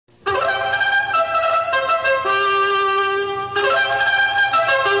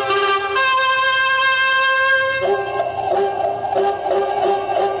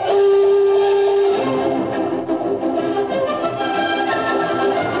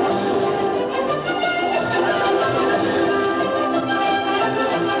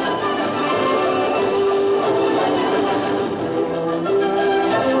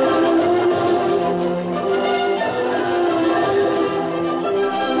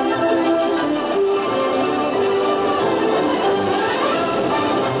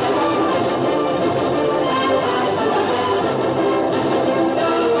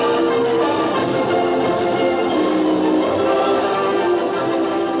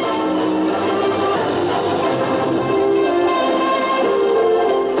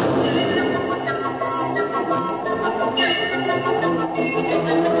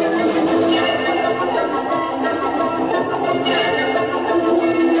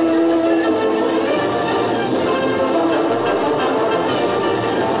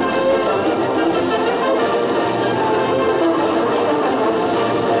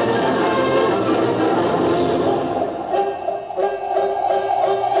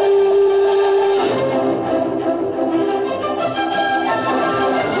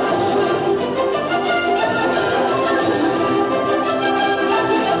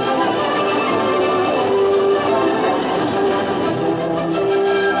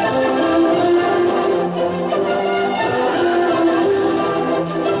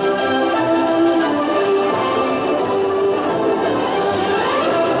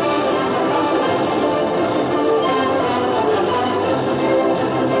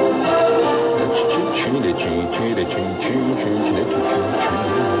Hey,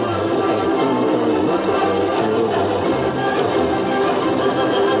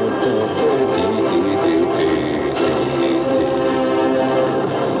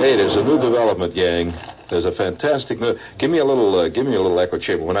 there's a new development, gang. There's a fantastic new... Give me a little echo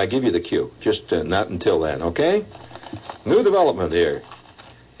chamber when I give you the cue. Just not until then, okay? New development here.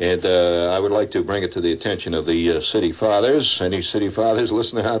 And I would like to bring it to the attention of the city fathers. Any city fathers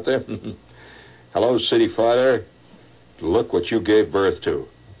listening out there? Hello, city father. Look what you gave birth to.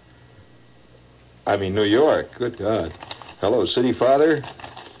 I mean, New York. Good God. Hello, city father.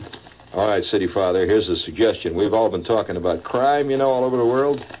 All right, city father, here's a suggestion. We've all been talking about crime, all over the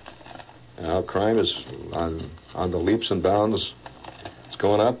world. Now, crime is on the leaps and bounds. It's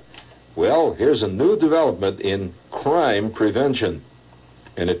going up. Well, here's a new development in crime prevention.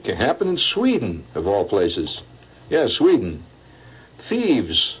 And it can happen in Sweden, of all places. Yeah, Sweden.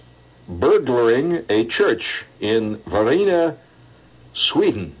 Thieves burglaring a church in Varina,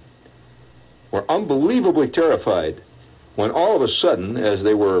 Sweden, were unbelievably terrified when all of a sudden, as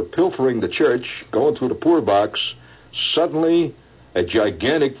they were pilfering the church, going through the poor box, suddenly a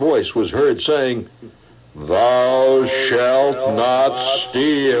gigantic voice was heard saying, "Thou shalt not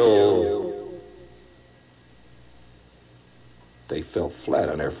steal." They fell flat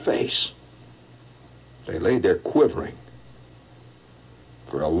on their face. They lay there quivering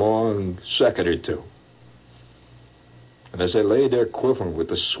for a long second or two. And as they lay there quivering with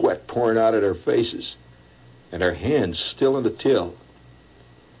the sweat pouring out of their faces and their hands still in the till,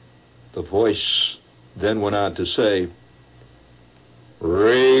 the voice then went on to say,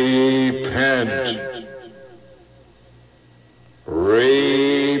 "Repent.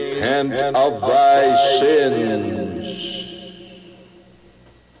 Repent of thy sins."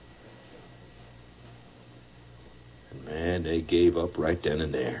 And man, they gave up right then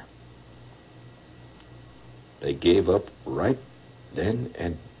and there. They gave up right then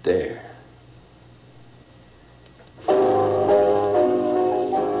and there. So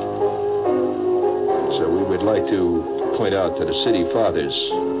we would like to point out to the city fathers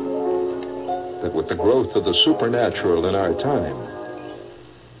that with the growth of the supernatural in our time,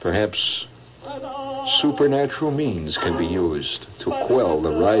 perhaps supernatural means can be used to quell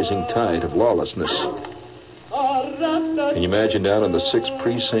the rising tide of lawlessness. Can you imagine down in the 6th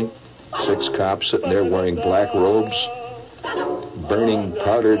precinct, 6 cops sitting there wearing black robes, burning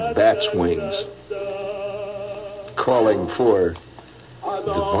powdered bats' wings, calling for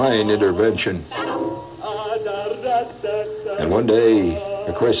divine intervention. And one day,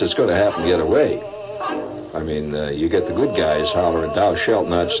 of course, it's going to happen the other way. I mean, you get the good guys hollering, "Thou shalt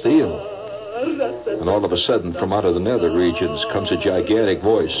not steal." And all of a sudden, from out of the nether regions comes a gigantic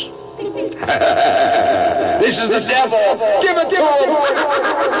voice. "This is the devil! Give it, give it!"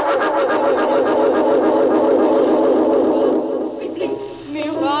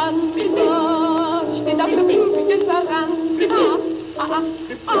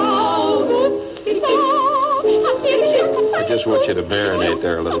 I just want you to marinate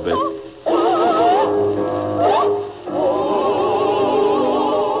there a little bit.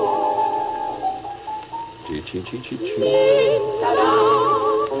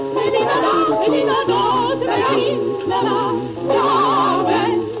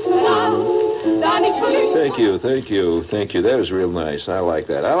 Thank you. That was real nice. I like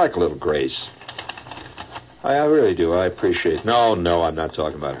that. I like a little grace. I really do. I appreciate. No, I'm not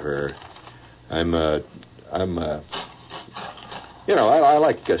talking about her. I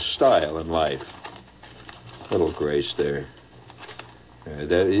like style in life. A little grace there.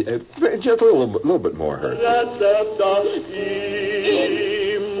 Just a little bit more her. That's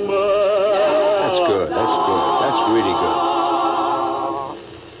good. That's really good.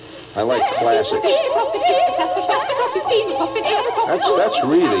 I like classics. That's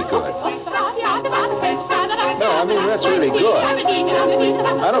really good. No, I mean, that's really good. I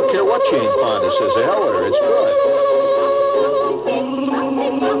don't care what Jane Fonda says. The hell with her. It's good.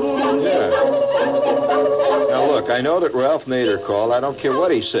 Yeah. Now, look, I know that Ralph Nader called. I don't care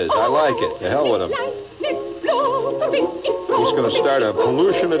what he says. I like it. The hell with him. He's going to start a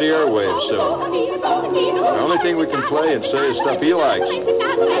pollution of the airwaves soon. The only thing we can play and say is stuff he likes.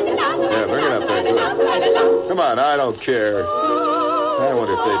 Yeah, bring it up there. Good. Come on, I don't care. I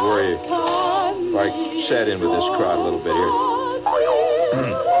wonder if they'd worry if I sat in with this crowd a little bit here.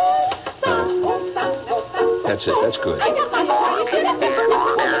 That's it. That's good.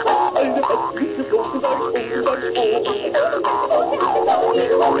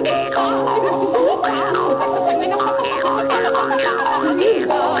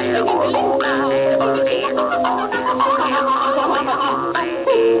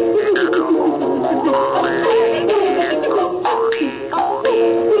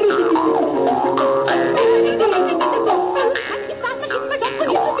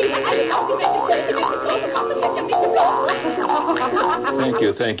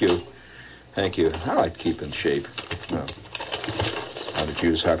 Thank you. I like to keep in shape. How to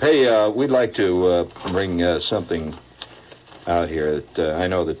choose harp. Hey, we'd like to bring something out here that I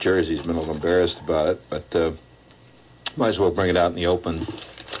know that Jersey's been a little embarrassed about it, but might as well bring it out in the open.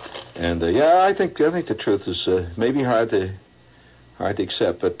 And I think the truth is maybe hard to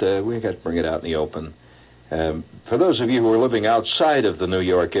accept, but we got to bring it out in the open. For those of you who are living outside of the New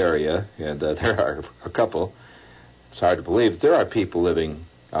York area, and there are a couple, it's hard to believe there are people living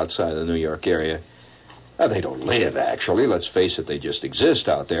outside of the New York area. They don't live, actually. Let's face it, they just exist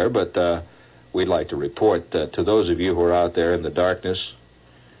out there. But we'd like to report to those of you who are out there in the darkness,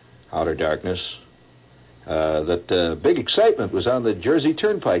 outer darkness, that big excitement was on the Jersey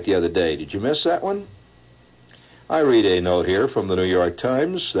Turnpike the other day. Did you miss that one? I read a note here from the New York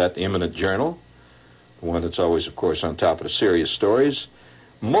Times, that eminent journal, the one that's always, of course, on top of the serious stories.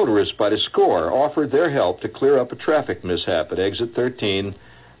 Motorists by the score offered their help to clear up a traffic mishap at exit 13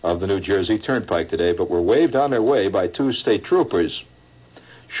 of the New Jersey Turnpike today, but were waved on their way by 2 state troopers.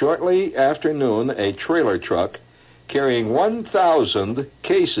 Shortly after noon, a trailer truck carrying 1,000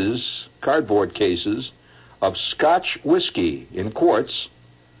 cardboard cases, of Scotch whiskey in quarts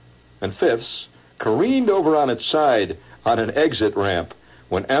and fifths, careened over on its side on an exit ramp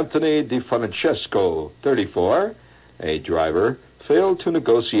when Anthony DeFrancesco, 34, a driver, failed to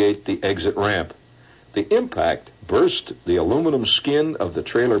negotiate the exit ramp. The impact burst the aluminum skin of the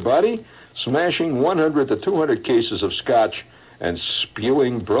trailer body, smashing 100 to 200 cases of scotch and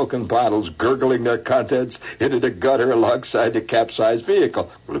spewing broken bottles, gurgling their contents into the gutter alongside the capsized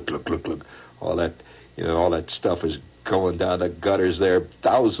vehicle. Look, look, look, look. All that stuff is going down the gutters there,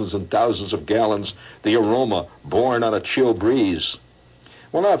 thousands and thousands of gallons, the aroma borne on a chill breeze.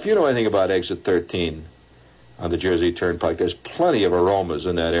 Well, now, if you know anything about exit 13 on the Jersey Turnpike, there's plenty of aromas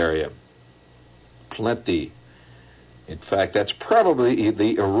in that area. Plenty. In fact, that's probably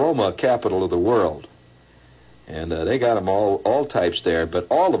the aroma capital of the world. And they got them all types there, but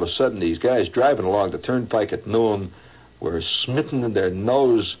all of a sudden these guys driving along the turnpike at noon were smitten in their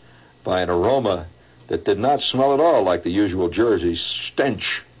nose by an aroma that did not smell at all like the usual Jersey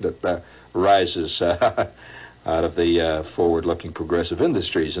stench that rises out of the forward-looking progressive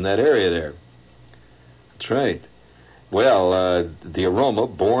industries in that area there. That's right. Well, the aroma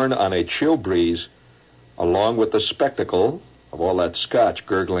borne on a chill breeze, along with the spectacle of all that scotch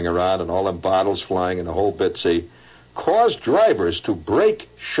gurgling around and all them bottles flying and the whole bitsy, caused drivers to brake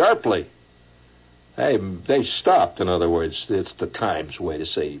sharply. They stopped, in other words. It's the Times way to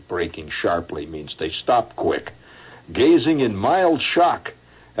say braking sharply means they stopped quick, gazing in mild shock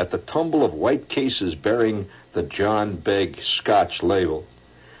at the tumble of white cases bearing the John Begg Scotch label.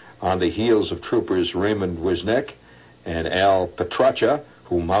 On the heels of troopers Raymond Wisnek and Al Petraccia,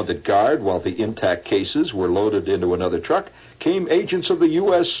 who mounted guard while the intact cases were loaded into another truck, came agents of the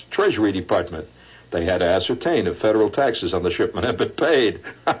U.S. Treasury Department. They had to ascertain if federal taxes on the shipment had been paid.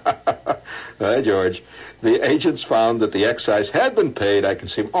 Hey, George. The agents found that the excise had been paid. I can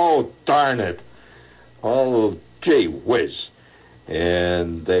see, oh, darn it. Oh, gee whiz.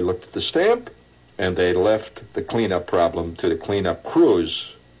 And they looked at the stamp, and they left the cleanup problem to the cleanup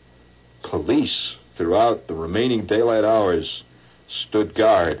crews. Police, throughout the remaining daylight hours, stood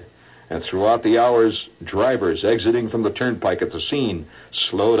guard. And throughout the hours, drivers exiting from the turnpike at the scene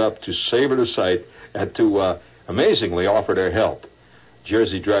slowed up to savor the sight and to amazingly offer their help.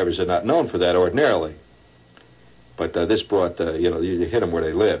 Jersey drivers are not known for that ordinarily. But this brought, you hit them where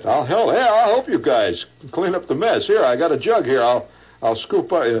they lived. I'll help you guys clean up the mess. Here, I got a jug here. I'll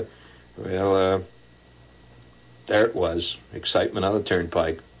scoop up. Well, there it was. Excitement on the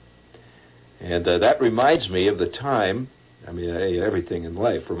turnpike. And that reminds me of the time. I mean, everything in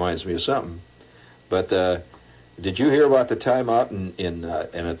life reminds me of something. But did you hear about the time out in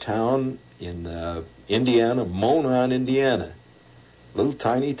a town in Indiana, Monon, Indiana? Little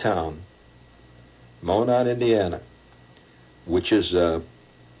tiny town, Monon, Indiana, which is a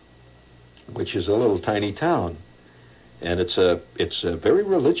little tiny town, and it's a very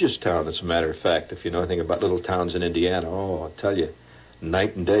religious town. As a matter of fact, if you know anything about little towns in Indiana, I'll tell you,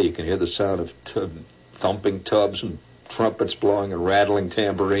 night and day you can hear the sound of thumping tubs and trumpets blowing and rattling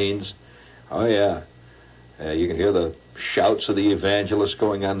tambourines. Oh yeah, you can hear the shouts of the evangelists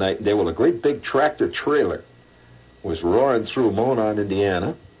going on night and day. Well, a great big tractor trailer was roaring through Monon,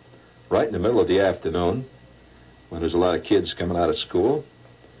 Indiana, right in the middle of the afternoon, when there's a lot of kids coming out of school.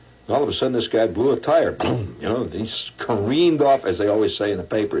 And all of a sudden, this guy blew a tire. Boom! He careened off, as they always say in the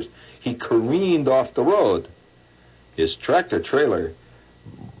papers. He careened off the road. His tractor trailer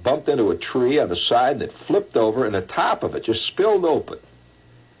bumped into a tree on the side, and it flipped over, and the top of it just spilled open.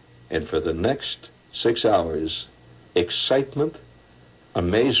 And for the next 6 hours, excitement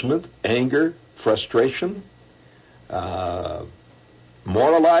amazement, anger, frustration,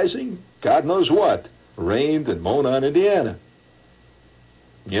 moralizing, God knows what, reigned in Monon, Indiana.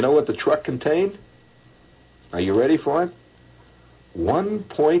 You know what the truck contained? Are you ready for it?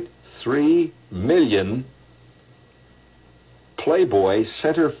 1.3 million Playboy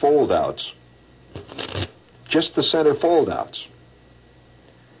center fold-outs. Just the center fold-outs.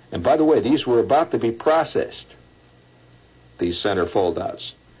 And by the way, these were about to be processed, these center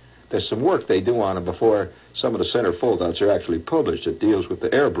fold-outs. There's some work they do on them before some of the center fold-outs are actually published. It deals with the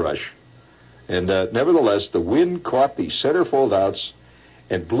airbrush. And nevertheless, the wind caught these center fold-outs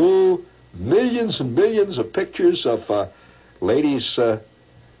and blew millions and millions of pictures of ladies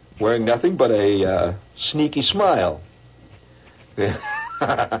wearing nothing but a sneaky smile.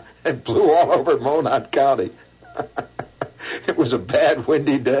 It blew all over Monon County. It was a bad,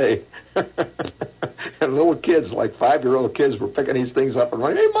 windy day. And little kids, like 5-year-old kids, were picking these things up and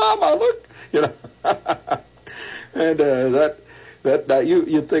running, "Hey, Mama, look!" You know. And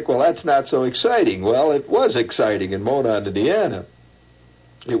you'd think, well, that's not so exciting. Well, it was exciting in Monon, Indiana.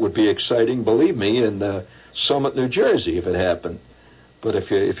 It would be exciting, believe me, in Summit, New Jersey, if it happened. But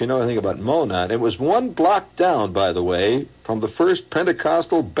if you know anything about Monon, it was one block down, by the way, from the First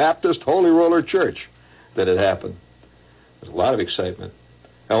Pentecostal Baptist Holy Roller Church that it happened. There's a lot of excitement.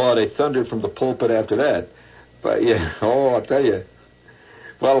 Oh, they thundered from the pulpit after that. But yeah, I'll tell you.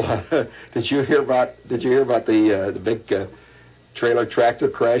 Well, did you hear about the big trailer tractor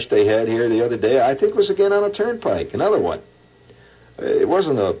crash they had here the other day? I think it was again on a turnpike. Another one. It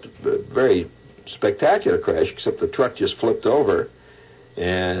wasn't a very spectacular crash, except the truck just flipped over,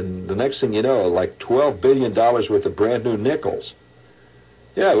 and the next thing you know, like $12 billion worth of brand new nickels.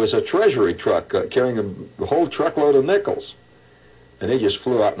 Yeah, it was a treasury truck carrying a whole truckload of nickels. And they just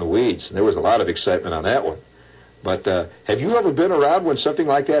flew out in the weeds. And there was a lot of excitement on that one. But have you ever been around when something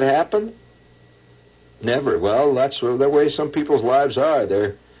like that happened? Never. Well, that's the way some people's lives are.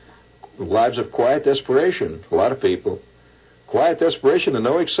 They're lives of quiet desperation. A lot of people. Quiet desperation and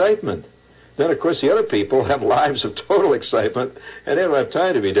no excitement. Then, of course, the other people have lives of total excitement, and they don't have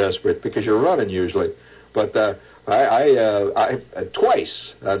time to be desperate because you're running usually. But I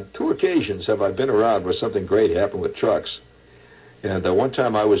twice, on 2 occasions, have I been around where something great happened with trucks. And one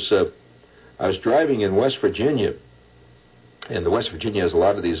time I was driving in West Virginia, and West Virginia has a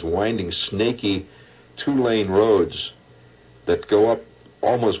lot of these winding, snaky 2-lane roads that go up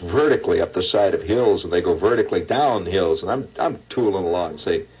almost vertically up the side of hills, and they go vertically down hills. And I'm tooling along,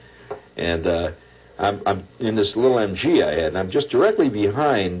 see, and I'm in this little MG I had, and I'm just directly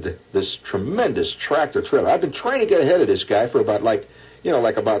behind this tremendous tractor trailer. I've been trying to get ahead of this guy for about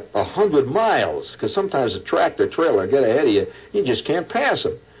about 100 miles, because sometimes a tractor trailer get ahead of you, you just can't pass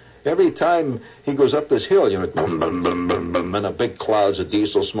him. Every time he goes up this hill, boom, boom, boom, boom, boom, and a big clouds of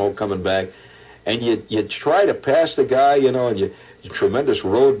diesel smoke coming back, and you try to pass the guy, and you tremendous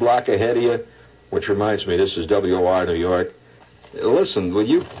roadblock ahead of you, which reminds me, this is WOR New York. Listen, will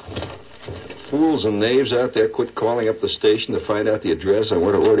you fools and knaves out there quit calling up the station to find out the address on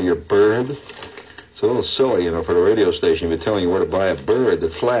where to order your bird? It's a little silly, for the radio station to be telling you where to buy a bird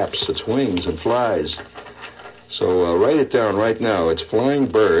that flaps its wings and flies. So write it down right now. It's Flying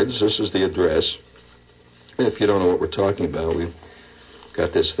Birds. This is the address. If you don't know what we're talking about, we've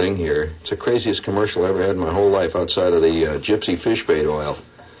got this thing here. It's the craziest commercial I ever had in my whole life outside of the Gypsy fish bait oil,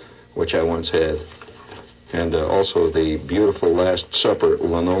 which I once had. And also the beautiful Last Supper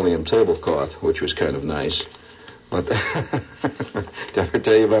linoleum tablecloth, which was kind of nice. But did I ever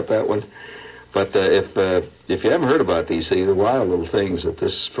tell you about that one? But if you haven't heard about these the wild little things that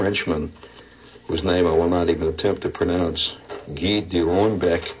this Frenchman, whose name I will not even attempt to pronounce, Guy de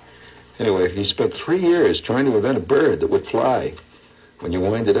Roenbeck, anyway, he spent 3 years trying to invent a bird that would fly. When you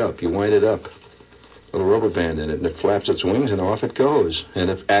wind it up, a little rubber band in it, and it flaps its wings, and off it goes. And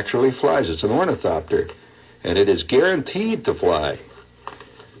it actually flies. It's an ornithopter. And it is guaranteed to fly,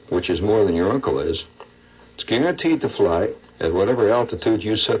 which is more than your uncle is. It's guaranteed to fly at whatever altitude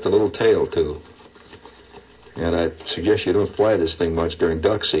you set the little tail to. And I suggest you don't fly this thing much during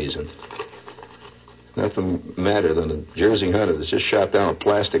duck season. Nothing madder than a Jersey hunter that's just shot down a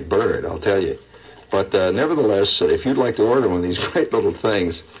plastic bird, I'll tell you. But nevertheless, if you'd like to order one of these great little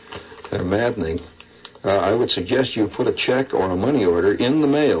things, they're maddening, I would suggest you put a check or a money order in the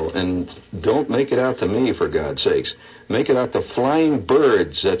mail, and don't make it out to me, for God's sakes. Make it out to Flying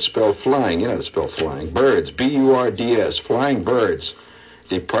Birds. That's spelled flying. You know how to spell flying. Birds, B-U-R-D-S, Flying Birds.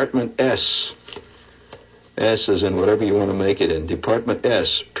 Department S. S is in whatever you want to make it in. Department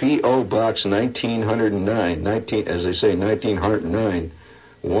S, P.O. Box 1909. 1909,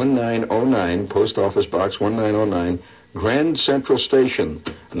 1909, Post Office Box 1909, Grand Central Station,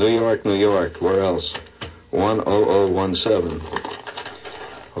 New York, New York. Where else? 10017.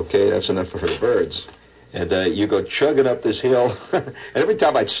 Okay, that's enough for the birds. And you go chugging up this hill, and every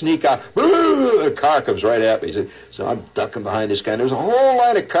time I'd sneak out, a car comes right at me. So I'm ducking behind this guy, and there's a whole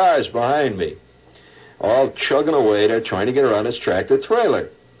line of cars behind me, all chugging away. They're trying to get around this tractor trailer.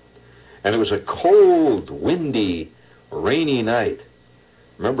 And it was a cold, windy, rainy night.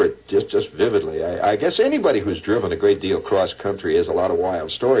 Remember it just vividly. I guess anybody who's driven a great deal cross-country has a lot of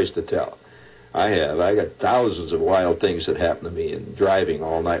wild stories to tell. I have. I got thousands of wild things that happen to me in driving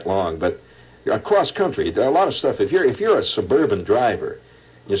all night long, but across country, there are a lot of stuff. If you're a suburban driver,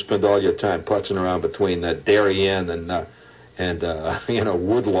 you spend all your time putzing around between Darien and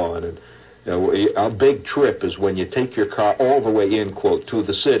Woodlawn, and a big trip is when you take your car all the way in, quote, to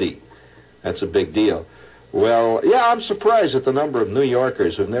the city. That's a big deal. Well, yeah, I'm surprised at the number of New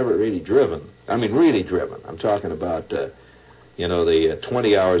Yorkers who've never really driven. I mean, really driven. I'm talking about the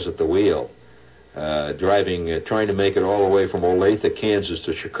 20 hours at the wheel. Driving, trying to make it all the way from Olathe, Kansas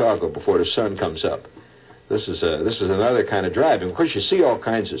to Chicago before the sun comes up. This is another kind of driving. Of course, you see all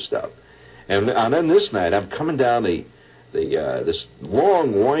kinds of stuff. And then this night, I'm coming down this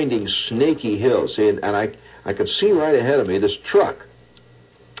long, winding, snaky hill. See, and I could see right ahead of me this truck,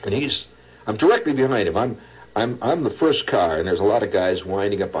 and I'm directly behind him. I'm the first car, and there's a lot of guys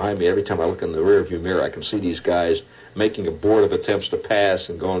winding up behind me. Every time I look in the rearview mirror, I can see these guys making abortive attempts to pass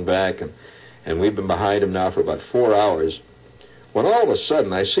and going back, and we've been behind him now for about 4 hours, when all of a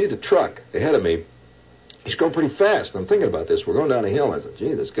sudden I see the truck ahead of me. He's going pretty fast. I'm thinking about this. We're going down a hill. I said,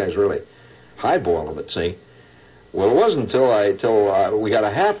 gee, this guy's really highballing it, see? Well, it wasn't until we got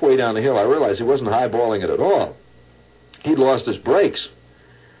halfway down the hill I realized he wasn't highballing it at all. He'd lost his brakes.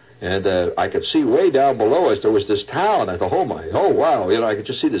 And I could see way down below us there was this town. I thought, oh, wow. I could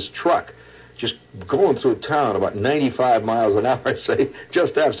just see this truck just going through town about 95 miles an hour, I'd say,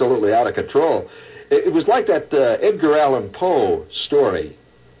 just absolutely out of control. It was like that Edgar Allan Poe story.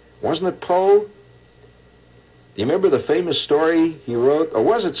 Wasn't it Poe? Do you remember the famous story he wrote? Or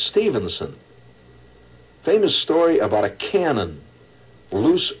was it Stevenson? Famous story about a cannon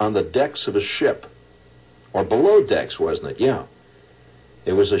loose on the decks of a ship. Or below decks, wasn't it? Yeah.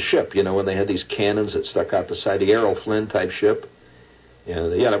 It was a ship, when they had these cannons that stuck out the side, the Errol Flynn type ship. Yeah,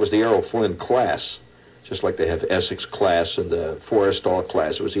 that was the Errol Flynn class, just like they have Essex class and the Forrestal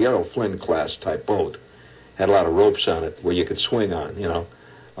class. It was the Errol Flynn class type boat. Had a lot of ropes on it where you could swing on,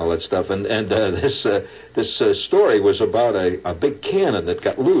 all that stuff. And this story was about a big cannon that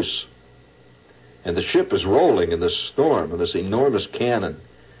got loose. And the ship is rolling in this storm, and this enormous cannon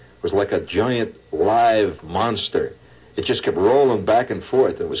was like a giant live monster. It just kept rolling back and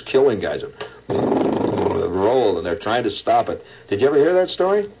forth. It was killing guys. Roll, and they're trying to stop it. Did you ever hear that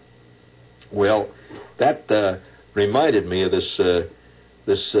story? Well, that reminded me of this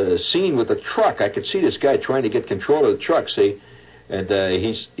scene with the truck. I could see this guy trying to get control of the truck, see, and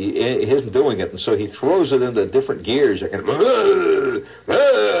he isn't doing it, and so he throws it into different gears. I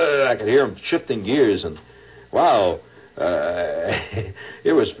could hear him shifting gears, and wow.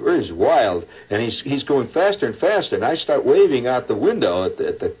 It was wild, and he's going faster and faster, and I start waving out the window at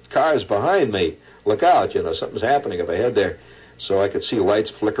the cars behind me. Look out, something's happening up ahead there. So I could see lights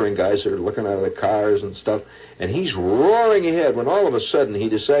flickering, guys that are looking out of the cars and stuff, and he's roaring ahead when all of a sudden he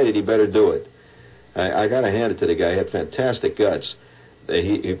decided he better do it. I got to hand it to the guy. He had fantastic guts.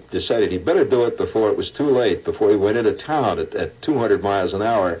 He decided he better do it before it was too late, before he went into town at 200 miles an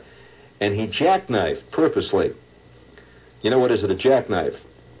hour, and he jackknifed purposely. What is it, a jackknife?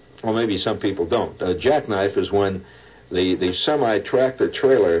 Well, maybe some people don't. A jackknife is when the semi-tractor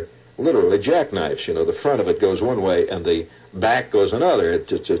trailer literally jackknifes. The front of it goes one way and the back goes another. It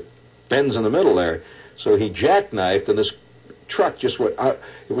just bends in the middle there. So he jackknifed, and this truck just went out.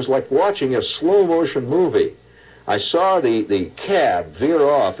 It was like watching a slow-motion movie. I saw the cab veer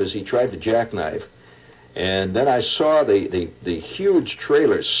off as he tried to jackknife, and then I saw the huge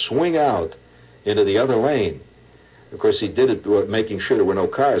trailer swing out into the other lane. Of course, he did it making sure there were no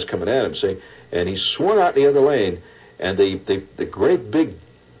cars coming at him, see? And he swung out the other lane, and the great big,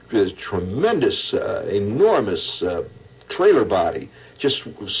 tremendous, enormous trailer body just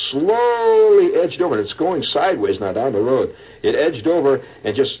slowly edged over. And it's going sideways now down the road. It edged over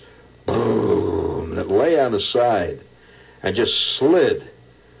and just boom, and it lay on the side and just slid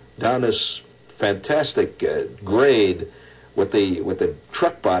down this fantastic grade with the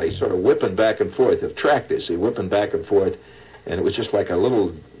truck body sort of whipping back and forth, the tractor, see, whipping back and forth, and it was just like a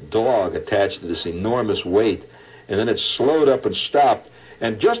little dog attached to this enormous weight. And then it slowed up and stopped,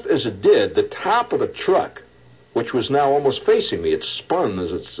 and just as it did, the top of the truck which was now almost facing me. It spun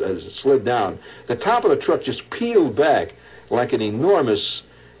as it slid down. The top of the truck just peeled back like an enormous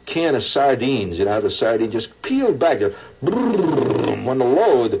can of sardines. You know how the sardine just peeled back. When the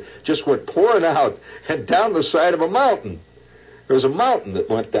load just went pouring out and down the side of a mountain. There was a mountain that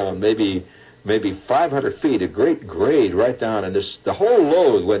went down maybe 500 feet, a great grade right down, and the whole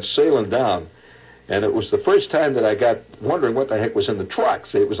load went sailing down. And it was the first time that I got wondering what the heck was in the truck.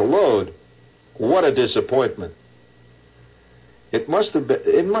 See, it was a load. What a disappointment. It must have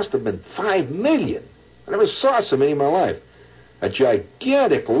been 5 million. I never saw so many in my life. A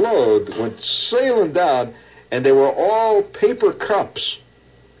gigantic load went sailing down, and they were all paper cups.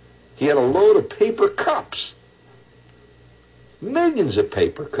 He had a load of paper cups. Millions of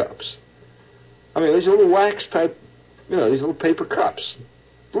paper cups. I mean, these little wax type, these little paper cups.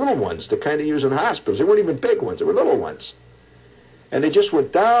 Little ones, the kind of used in hospitals. They weren't even big ones. They were little ones. And they just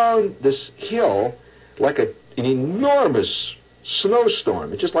went down this hill like an enormous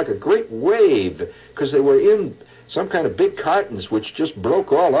snowstorm. It's just like a great wave, because they were in some kind of big cartons which just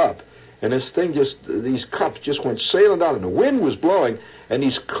broke all up. And these cups just went sailing down, and the wind was blowing, and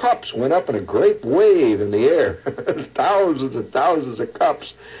these cups went up in a great wave in the air. Thousands and thousands of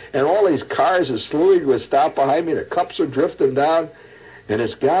cups. And all these cars are slewing to a stop behind me, and the cups are drifting down. And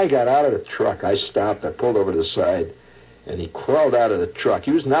this guy got out of the truck. I stopped. I pulled over to the side, and he crawled out of the truck.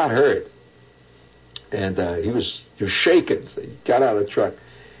 He was not hurt. And he was shaking. So he got out of the truck,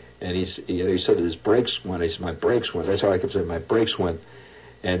 and he said that his brakes went. He said, my brakes went. That's how I kept saying, my brakes went.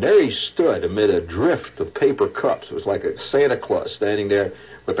 And there he stood amid a drift of paper cups. It was like a Santa Claus standing there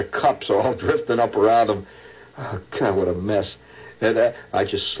with the cups all drifting up around him. Oh, God, what a mess. And I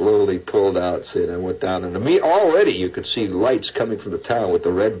just slowly pulled out, and I went down. And to me, already you could see lights coming from the town with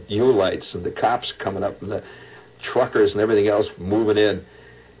the red U lights, and the cops coming up, and the truckers and everything else moving in.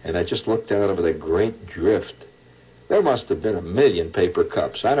 And I just looked down over the great drift. There must have been 1 million paper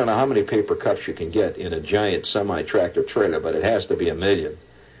cups. I don't know how many paper cups you can get in a giant semi-tractor trailer, but it has to be 1 million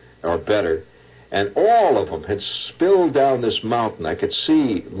or better. And all of them had spilled down this mountain. I could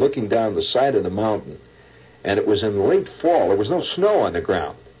see looking down the side of the mountain. And it was in late fall. There was no snow on the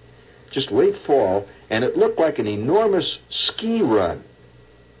ground. Just late fall, and it looked like an enormous ski run.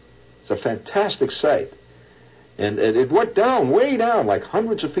 It's a fantastic sight. And it went down, way down, like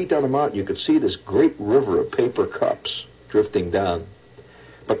hundreds of feet down the mountain. You could see this great river of paper cups drifting down.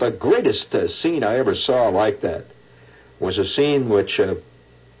 But the greatest scene I ever saw like that was a scene which,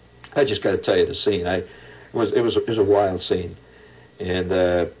 I just got to tell you the scene. It was a wild scene. And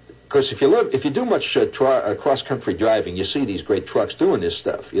because if you do much cross-country driving, you see these great trucks doing this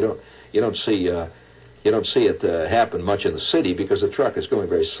stuff. You don't see it happen much in the city, because the truck is going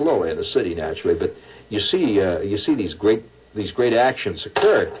very slowly in the city naturally. But you see these great actions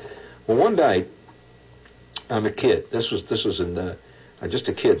occur. Well, one night, I'm a kid. This was just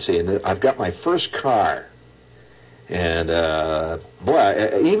a kid. See, and I've got my first car. And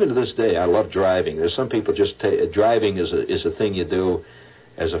even to this day, I love driving. There's some people just driving is a thing you do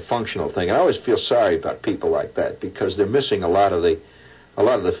as a functional thing. And I always feel sorry about people like that, because they're missing a lot of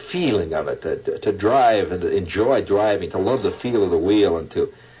the feeling of it. To drive and to enjoy driving, to love the feel of the wheel, and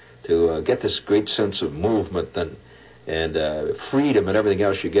to get this great sense of movement and freedom and everything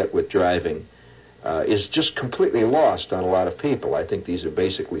else you get with driving is just completely lost on a lot of people. I think these are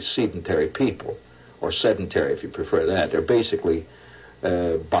basically sedentary people. Or sedentary, if you prefer that. They're basically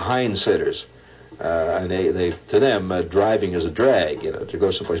behind sitters, and to them driving is a drag, to go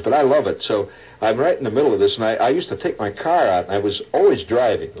someplace. But I love it, so I'm right in the middle of this, and I used to take my car out, and I was always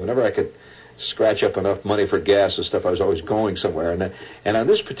driving. Whenever I could scratch up enough money for gas and stuff, I was always going somewhere. And on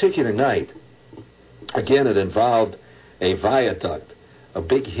this particular night, again, it involved a viaduct, a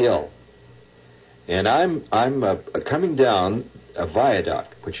big hill, and I'm coming down a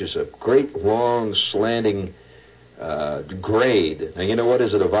viaduct, which is a great, long, slanting grade. Now, you know what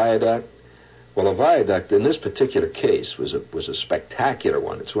is it, a viaduct? Well, a viaduct, in this particular case, was a spectacular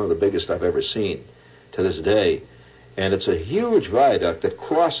one. It's one of the biggest I've ever seen to this day. And it's a huge viaduct that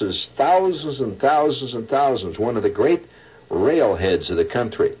crosses thousands and thousands and thousands, one of the great railheads of the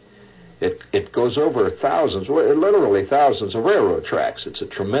country. It goes over literally thousands of railroad tracks. It's a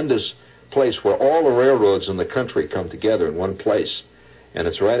tremendous place where all the railroads in the country come together in one place, and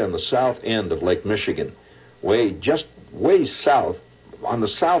it's right on the south end of Lake Michigan, way south, on the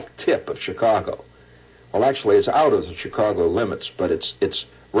south tip of Chicago. Well, actually, it's out of the Chicago limits, but it's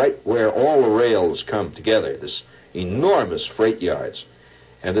right where all the rails come together. This enormous freight yards,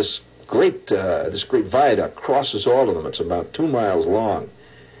 and this great viaduct crosses all of them. It's about 2 miles long,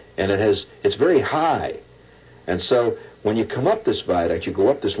 and it's very high, and so when you come up this viaduct, you go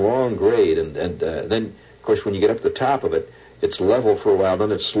up this long grade, and then Of course, when you get up to the top of it, it's level for a while,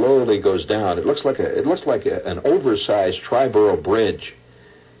 then it slowly goes down. It looks like an oversized Triborough bridge.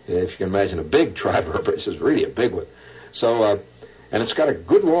 If you can imagine a big Triborough bridge, it's really a big one. So, and it's got a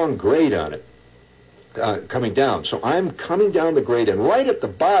good long grade on it coming down. So I'm coming down the grade, and right at the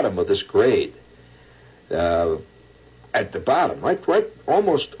bottom of this grade, at the bottom, right,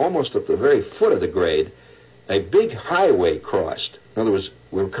 almost at the very foot of the grade, a big highway crossed. In other words,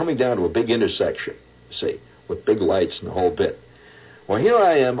 we were coming down to a big intersection, see, with big lights and the whole bit. Well, here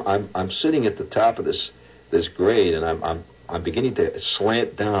I am. I'm sitting at the top of this grade, and I'm beginning to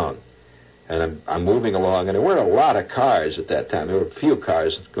slant down, and I'm moving along. And there weren't a lot of cars at that time. There were a few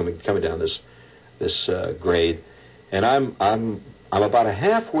cars coming down this grade, and I'm about a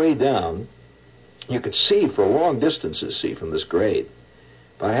halfway down. You could see for long distances, from this grade.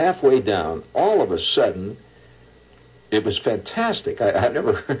 About halfway down, all of a sudden, it was fantastic. It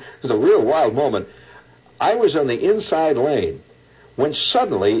was a real wild moment. I was on the inside lane when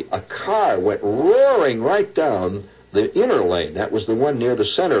suddenly a car went roaring right down the inner lane. That was the one near the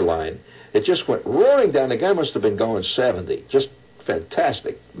center line. It just went roaring down. The guy must have been going 70. Just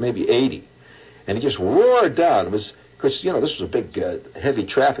fantastic, maybe 80. And he just roared down. It was, because, this was a big, heavy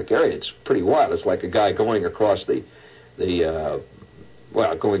traffic area. It's pretty wild. It's like a guy going across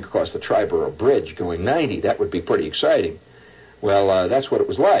going across the Triborough Bridge going 90. That would be pretty exciting. Well, that's what it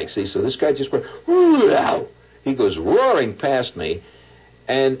was like. See, so this guy just went, "Ooh!" He goes roaring past me,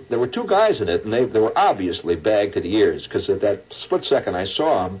 and there were two guys in it, and they were obviously bagged to the ears, because at that split second I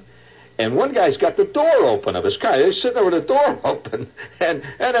saw them, and one guy's got the door open of his car. They're sitting there with the door open, and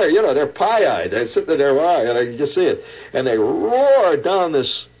they're pie-eyed. They're sitting there, you just see it, and they roar down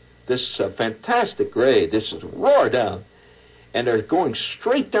this fantastic grade. This is roar down, and they're going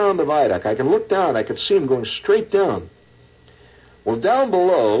straight down the viaduct. I can look down. I could see them going straight down. Well, down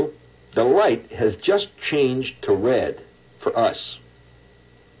below, the light has just changed to red for us.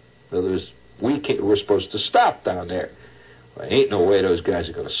 In other words, we're supposed to stop down there. Well, ain't no way those guys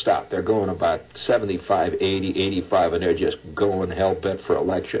are going to stop. They're going about 75, 80, 85, and they're just going hell-bent for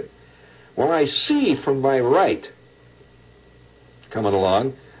election. Well, I see from my right, coming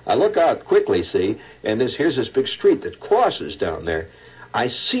along, I look out quickly, and here's this big street that crosses down there. I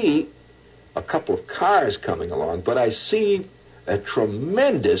see a couple of cars coming along, but I see a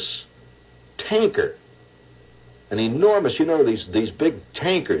tremendous tanker, an enormous, these big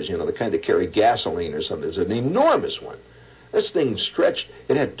tankers, the kind that carry gasoline or something. It's an enormous one. This thing stretched.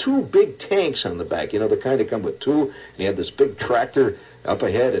 It had two big tanks on the back, the kind that come with two. And he had this big tractor up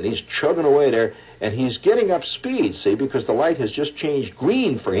ahead, and he's chugging away there, and he's getting up speed, because the light has just changed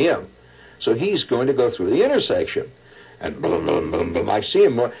green for him. So he's going to go through the intersection. And boom, boom, boom, boom. I see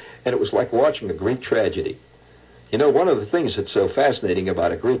him, and it was like watching a Greek tragedy. One of the things that's so fascinating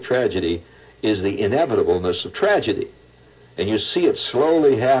about a Greek tragedy is the inevitableness of tragedy. And you see it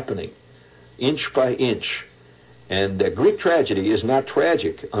slowly happening, inch by inch. And Greek tragedy is not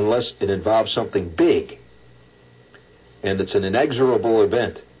tragic unless it involves something big. And it's an inexorable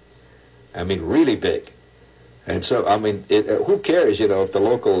event. I mean, really big. And so, who cares, if the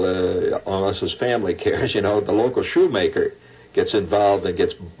local, unless his family cares, the local shoemaker gets involved and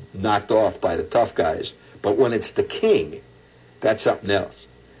gets knocked off by the tough guys. But when it's the king, that's something else.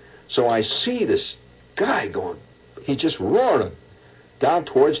 So I see this guy going, he's just roaring down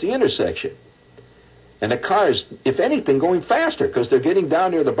towards the intersection. And the cars, if anything, going faster, because they're getting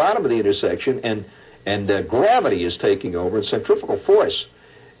down near the bottom of the intersection, and gravity is taking over, and centrifugal force.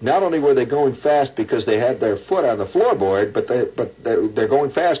 Not only were they going fast because they had their foot on the floorboard, but they're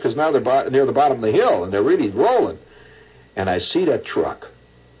going fast because now they're near the bottom of the hill, and they're really rolling. And I see that truck.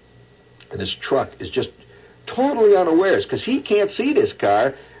 And this truck is just totally unawares, because he can't see this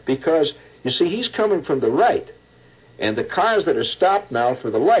car, because, you see, he's coming from the right. And the cars that are stopped now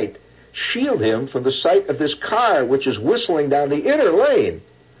for the light shield him from the sight of this car, which is whistling down the inner lane.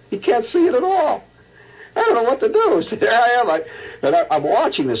 He can't see it at all. I don't know what to do. So there I am. I'm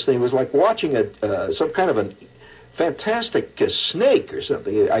watching this thing. It was like watching some kind of a fantastic snake or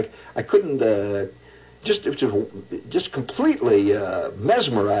something. I couldn't, it was just completely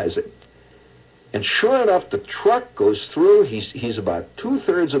mesmerizing. And sure enough, the truck goes through. He's about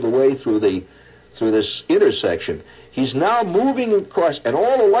 2/3 of the way through this intersection. He's now moving across, and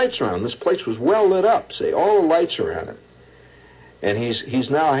all the lights around. This place was well lit up. All the lights around it. And he's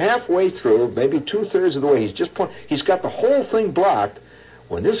now halfway through, maybe 2/3 of the way. He's got the whole thing blocked.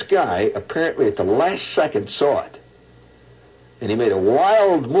 When this guy apparently at the last second saw it, and he made a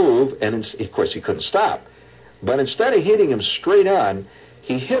wild move, and of course he couldn't stop. But instead of hitting him straight on,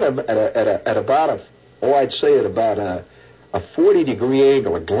 he hit him at about a 40-degree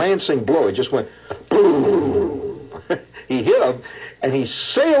angle, a glancing blow. It just went boom. He hit him, and he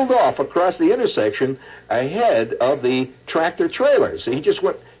sailed off across the intersection ahead of the tractor trailer. So he just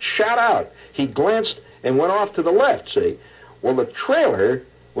shot out. He glanced and went off to the left, see. Well, the trailer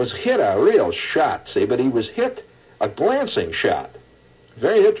was hit a real shot, see, but he was hit a glancing shot.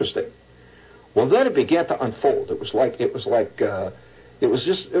 Very interesting. Well, then it began to unfold. It was like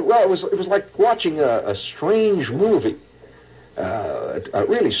watching a strange movie, a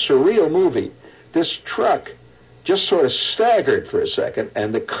really surreal movie. This truck just sort of staggered for a second,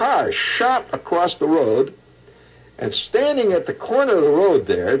 and the car shot across the road, and standing at the corner of the road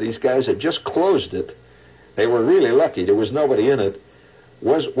there, these guys had just closed it. They were really lucky. There was nobody in it.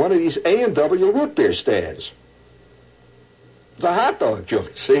 Was one of these A&W root beer stands. It's a hot dog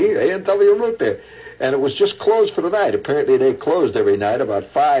joint, see? A&W root beer. And it was just closed for the night. Apparently they closed every night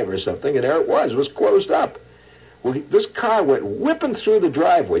about 5 or something, and there it was closed up. Well, this car went whipping through the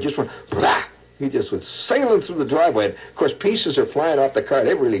driveway, just went, blah! He just was sailing through the driveway. And of course, pieces are flying off the car.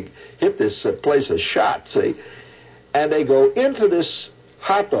 They really hit this place a shot, see? And they go into this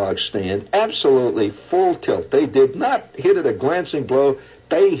hot dog stand, absolutely full tilt. They did not hit it a glancing blow.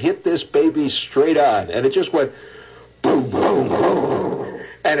 They hit this baby straight on. And it just went boom, boom, boom.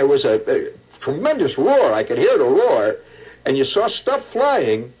 And it was a tremendous roar. I could hear the roar. And you saw stuff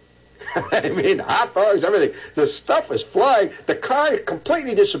flying. I mean, hot dogs, everything. The stuff was flying. The car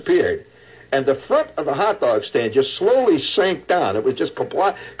completely disappeared. And the front of the hot dog stand just slowly sank down. It was just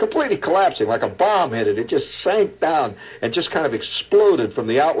completely collapsing, like a bomb hit it. It just sank down and just kind of exploded from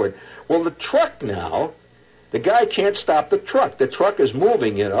the outward. Well, the truck now, the guy can't stop the truck. The truck is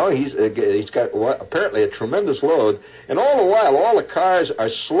moving, you know. He's got apparently a tremendous load. And all the while, all the cars are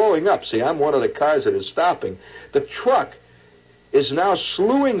slowing up. See, I'm one of the cars that is stopping. The truck is now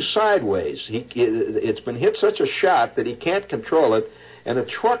slewing sideways. It's been hit such a shot that he can't control it. And the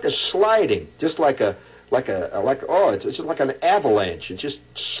truck is sliding, just it's just like an avalanche. It's just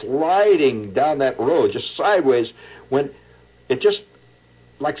sliding down that road, just sideways. When it just,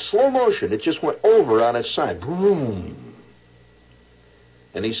 like slow motion, it just went over on its side. Boom.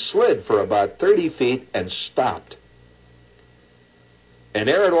 And he slid for about 30 feet and stopped. And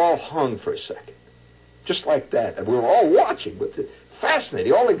there it all hung for a second. Just like that. And we were all watching. But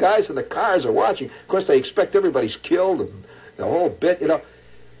fascinating. All the guys in the cars are watching. Of course, they expect everybody's killed and the whole bit, you know.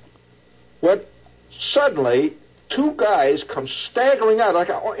 When suddenly 2 guys come staggering out,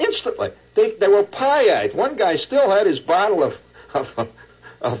 instantly. They were pie-eyed. One guy still had his bottle of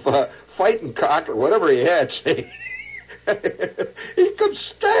fighting cock or whatever he had, see. He comes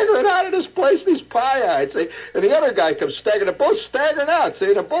staggering out of this place, these pie-eyed, see. And the other guy comes staggering. They're both staggering out,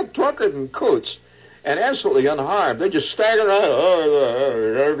 see. They're both drunkard and coots and absolutely unharmed. They're just staggering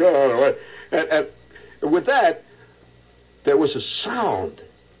out. And with that, there was a sound,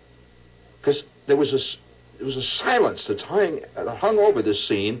 because there was a silence that hung over this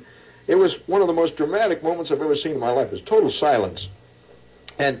scene. It was one of the most dramatic moments I've ever seen in my life. It was total silence.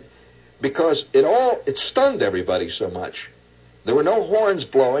 And because it stunned everybody so much. There were no horns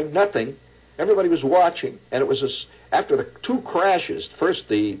blowing, nothing. Everybody was watching. And it was after the 2 crashes, first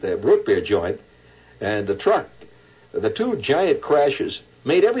the root beer joint and the truck, the 2 giant crashes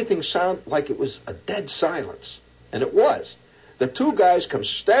made everything sound like it was a dead silence. And it was. The 2 guys come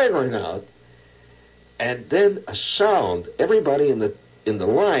staggering out, and then a sound. Everybody in the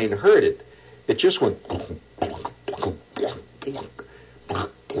line heard it. It just went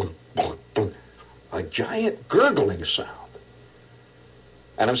a giant gurgling sound.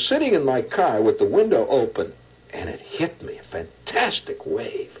 And I'm sitting in my car with the window open, and it hit me, a fantastic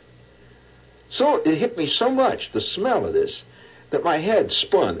wave. So it hit me so much, the smell of this, that my head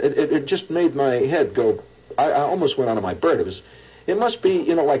spun. It just made my head go. I almost went out of my bird. It must be,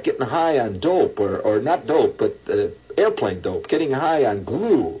 you know, like getting high on dope, or not dope, but airplane dope, getting high on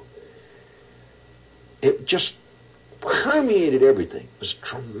glue. It just permeated everything. It was a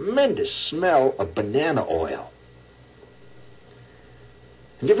tremendous smell of banana oil.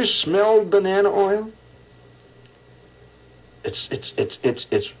 Have you ever smelled banana oil?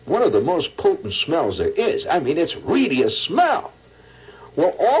 It's one of the most potent smells there is. I mean, it's really a smell.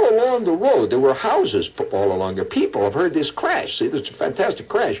 Well, all along the road, there were houses all along there. People have heard this crash. See, there's a fantastic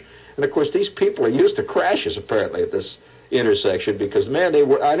crash. And, of course, these people are used to crashes, apparently, at this intersection because, man,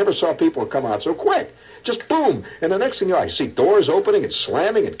 I never saw people come out so quick. Just boom. And the next thing you know, I see doors opening and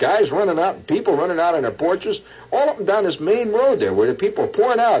slamming and guys running out and people running out on their porches all up and down this main road there where the people are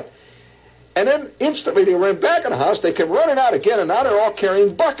pouring out. And then instantly they ran back in the house. They came running out again, and now they're all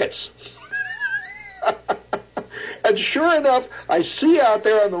carrying buckets. And sure enough, I see out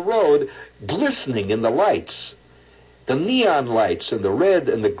there on the road, glistening in the lights, The neon lights and the red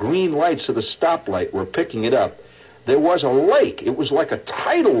and the green lights of the stoplight were picking it up. There was a lake. It was like a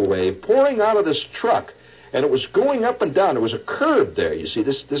tidal wave pouring out of this truck, and it was going up and down. There was a curb there. You see,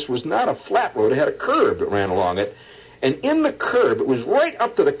 this was not a flat road. It had a curb that ran along it. And in the curb, it was right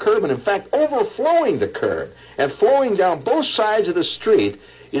up to the curb, and in fact, overflowing the curb and flowing down both sides of the street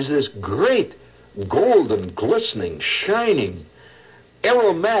is this great golden, glistening, shining,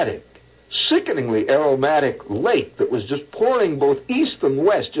 aromatic, sickeningly aromatic lake that was just pouring both east and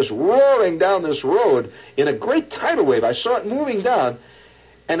west, just roaring down this road in a great tidal wave. I saw it moving down,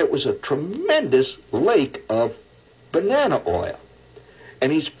 and it was a tremendous lake of banana oil.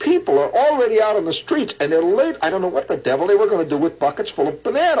 And these people are already out on the streets, and they're I don't know what the devil they were going to do with buckets full of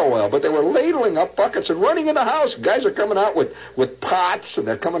banana oil, but they were ladling up buckets and running in the house. Guys are coming out with pots, and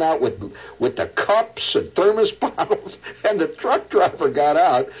they're coming out with the cups and thermos bottles. And the truck driver got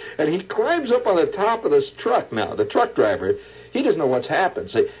out, and he climbs up on the top of this truck now. The truck driver, he doesn't know what's happened.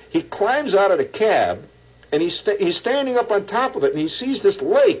 So he climbs out of the cab, and he's standing up on top of it, and he sees this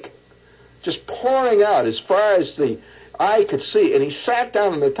lake just pouring out as far as the eye could see, and he sat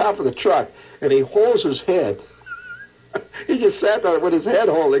down on the top of the truck, and he holds his head. He just sat there with his head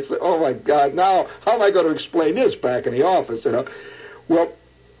holding. Oh, my God, now how am I going to explain this back in the office, you know? Well,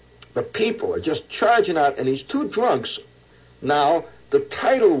 the people are just charging out, and these two drunks, now the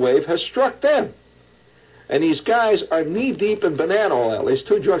tidal wave has struck them. And these guys are knee-deep in banana oil. These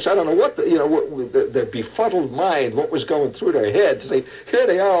two drunks, I don't know what, their befuddled mind, what was going through their heads. Here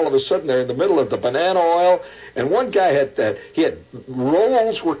they are, all of a sudden, they're in the middle of the banana oil. And one guy had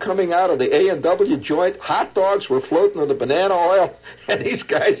rolls were coming out of the A&W joint. Hot dogs were floating in the banana oil. And these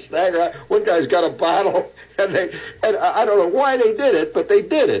guys stagger out. One guy's got a bottle. And I don't know why they did it, but they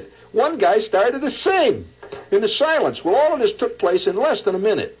did it. One guy started to sing in the silence. Well, all of this took place in less than a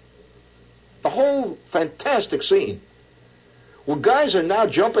minute. The whole fantastic scene. Well, guys are now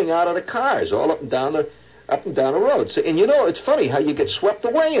jumping out of the cars all up and down the road. So, and it's funny how you get swept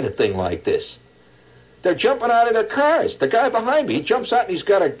away in a thing like this. They're jumping out of their cars. The guy behind me, he jumps out and he's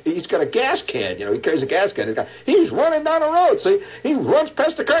got a gas can. He carries a gas can. He's running down the road. See, he runs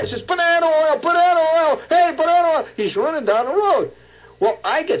past the car. He says, "Banana oil! Hey, banana oil!" He's running down the road. Well,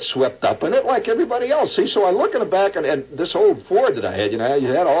 I get swept up in it like everybody else. See, so I look in the back, and this old Ford that I had, you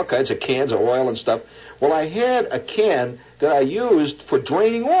had all kinds of cans of oil and stuff. Well, I had a can that I used for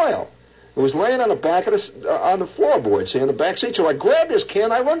draining oil. It was laying on the back of on the floorboard, see, in the back seat. So I grab this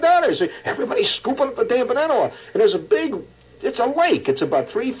can, I run down there. See, everybody's scooping up the damn banana oil. And there's it's a lake. It's about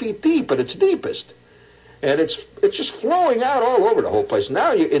 3 feet deep at its deepest. And it's just flowing out all over the whole place.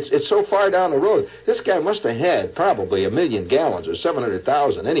 Now it's so far down the road. This guy must have had probably 1 million gallons or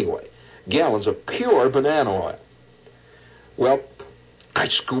 700,000 anyway, gallons of pure banana oil. Well, I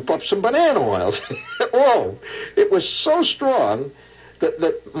scoop up some banana oils. Oh, it was so strong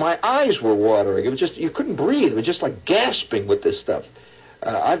that my eyes were watering. It was just, you couldn't breathe. It was just like gasping with this stuff.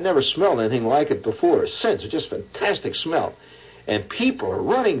 I've never smelled anything like it before or since. It's just a fantastic smell. And people are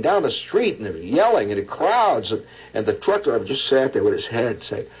running down the street, and they're yelling, and the crowds, and the truck driver just sat there with his head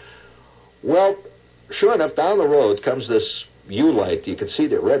saying, well, sure enough, down the road comes this U-light. You can see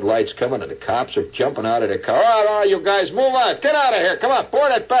the red lights coming, and the cops are jumping out of their car. All right, you guys, move on. Get out of here. Come on, pour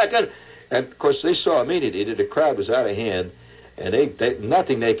that back in. And, of course, they saw immediately that the crowd was out of hand, and they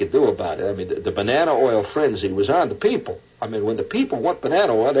nothing they could do about it. I mean, the banana oil frenzy was on the people. I mean, when the people want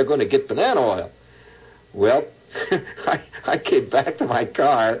banana oil, they're going to get banana oil. Well, I came back to my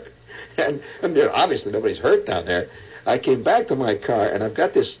car, and obviously nobody's hurt down there. I came back to my car, and I've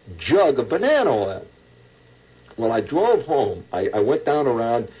got this jug of banana oil. Well, I drove home. I went down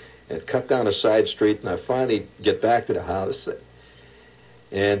around and cut down a side street, and I finally get back to the house.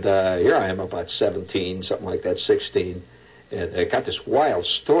 And here I am, about 17, something like that, 16, and I got this wild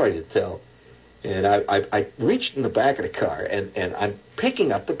story to tell. And I reached in the back of the car, and I'm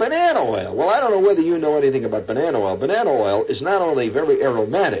picking up the banana oil. Well, I don't know whether you know anything about banana oil. Banana oil is not only very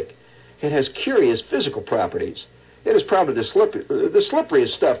aromatic, it has curious physical properties. It is probably the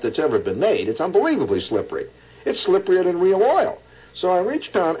slipperiest stuff that's ever been made. It's unbelievably slippery. It's slipperier than real oil. So I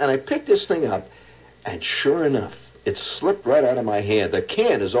reached down, and I picked this thing up, and sure enough, it slipped right out of my hand. The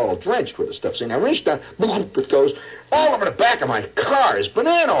can is all drenched with the stuff. See, I reached down, boom, it goes all over the back of my car. It's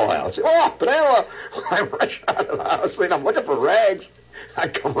banana oil. I say, oh, banana oil. I rush out of the house, and I'm looking for rags. I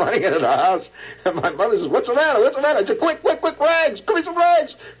come running into the house, and my mother says, what's the matter? What's the matter? I said, quick, rags. Give me some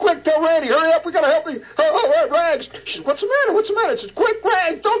rags. Quick, tell Randy, hurry up. We got to help me. Oh, rags. She says, what's the matter? What's the matter? I said, quick,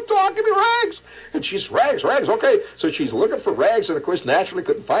 rags. Don't talk. Give me rags. And she's, rags. Okay. So she's looking for rags, and, of course, naturally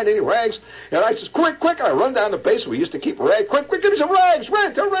couldn't find any rags. And I says, quick. And I run down the basement. We used to keep rags. Quick, give me some rags.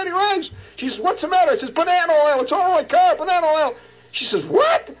 Tell Randy, rags. She says, what's the matter? I says, banana oil. It's all over my car. Banana oil. She says,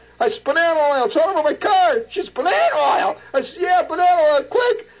 what? I said, banana oil. It's all over my car. She says, banana oil. I said, yeah, banana oil.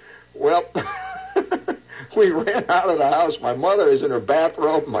 Quick. Well, we ran out of the house. My mother is in her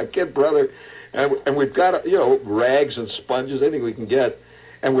bathrobe, my kid brother, and we've got, rags and sponges, anything we can get,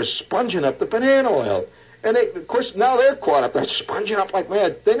 and we're sponging up the banana oil. And of course, now they're caught up. They're sponging up like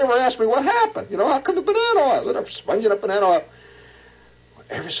mad. They never asked me what happened. How come the banana oil? They're sponging up banana oil.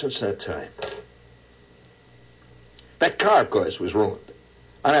 Ever since that time, that car, of course, was ruined.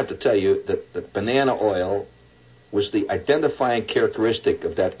 I have to tell you that the banana oil was the identifying characteristic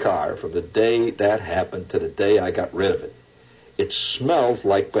of that car from the day that happened to the day I got rid of it. It smelled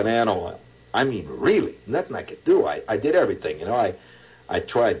like banana oil. I mean, really, nothing I could do. I did everything. I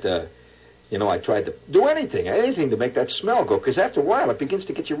tried to do anything to make that smell go, because after a while it begins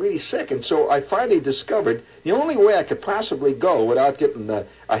to get you really sick. And so I finally discovered the only way I could possibly go without getting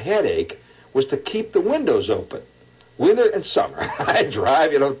a headache was to keep the windows open, winter and summer. I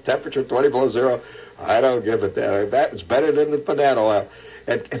drive, temperature 20 below zero. I don't give it that. That was better than the banana oil.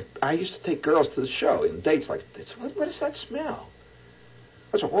 And I used to take girls to the show in dates like, what does that smell?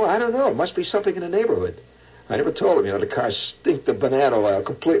 I said, I don't know. It must be something in the neighborhood. I never told them, the cars stink the banana oil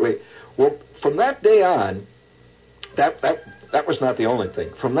completely. Well, from that day on, that was not the only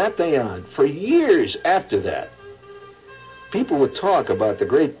thing. From that day on, for years after that, people would talk about the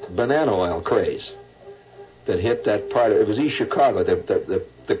great banana oil craze that hit that part of it. Was East Chicago,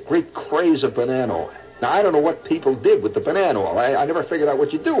 the great craze of banana oil. Now, I don't know what people did with the banana oil. I never figured out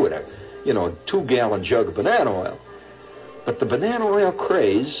what you do with a 2-gallon jug of banana oil. But the banana oil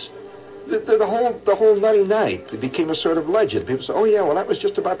craze, the whole nutty night, it became a sort of legend. People say, oh, yeah, well, that was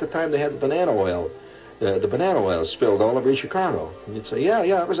just about the time they had the banana oil spilled all over Chicago. And you'd say, yeah,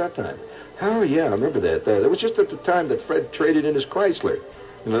 it was that time. Oh, yeah, I remember that. It was just at the time that Fred traded in his Chrysler.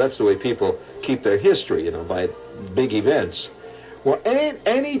 That's the way people keep their history, by big events. Well,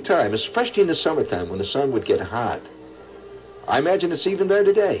 any time, especially in the summertime when the sun would get hot, I imagine it's even there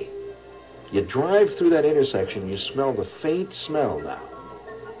today. You drive through that intersection, you smell the faint smell now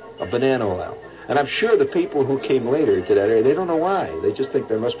of banana oil. And I'm sure the people who came later to that area, they don't know why. They just think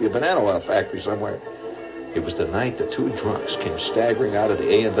there must be a banana oil factory somewhere. It was the night the two drunks came staggering out of the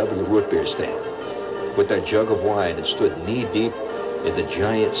A&W root beer stand with their jug of wine and stood knee-deep in the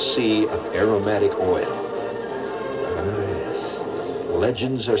giant sea of aromatic oil. Ah, yes.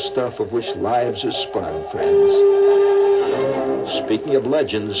 Legends are stuff of which lives are spun, friends. Speaking of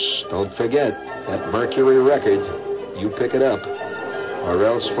legends, don't forget that Mercury record. You pick it up, or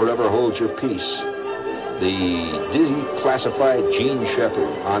else forever hold your peace. The declassified Gene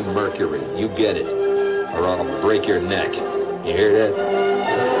Shepard on Mercury. You get it, or I'll break your neck. You hear that?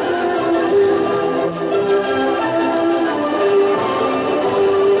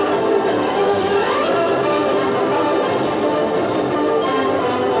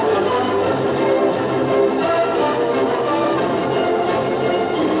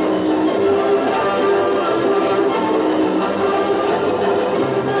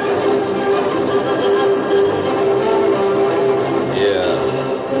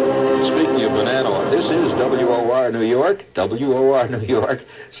 WOR New York.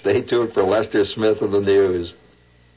 Stay tuned for Lester Smith and the news.